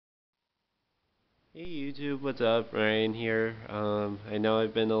Hey YouTube, what's up? Ryan here. I know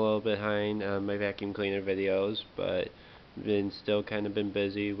I've been a little behind on my vacuum cleaner videos, but still kind of been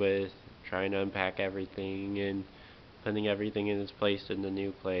busy with trying to unpack everything and putting everything in its place in the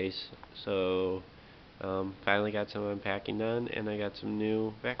new place. So finally got some unpacking done, and I got some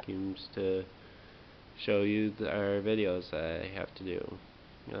new vacuums to show you our videos that I have to do.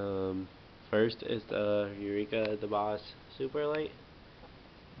 First is the Eureka the Boss Super Lite.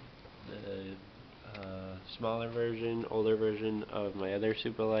 The smaller version, older version of my other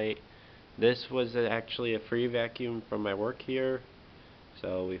Super Lite. This was actually a free vacuum from my work here,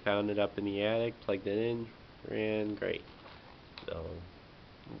 so we found it up in the attic, plugged it in, ran great. So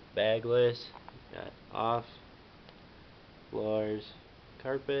bagless, got off, floors,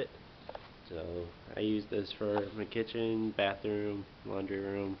 carpet. So I use this for my kitchen, bathroom, laundry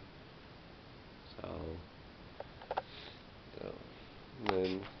room. So, so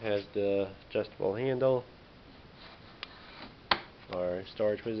then has the adjustable handle or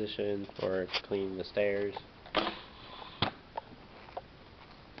storage position for cleaning the stairs.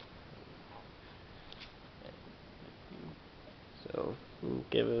 So we'll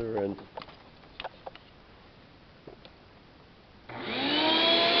give it a run.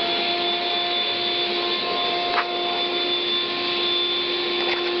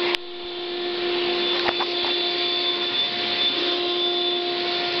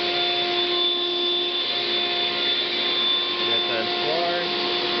 That's on floor.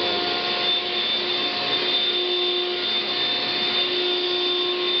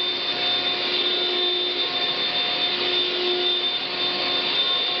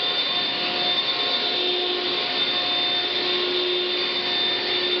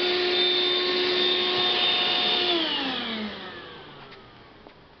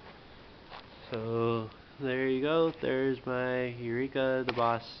 So there you go. There's my Eureka the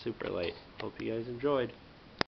Boss Super Lite. Hope you guys enjoyed.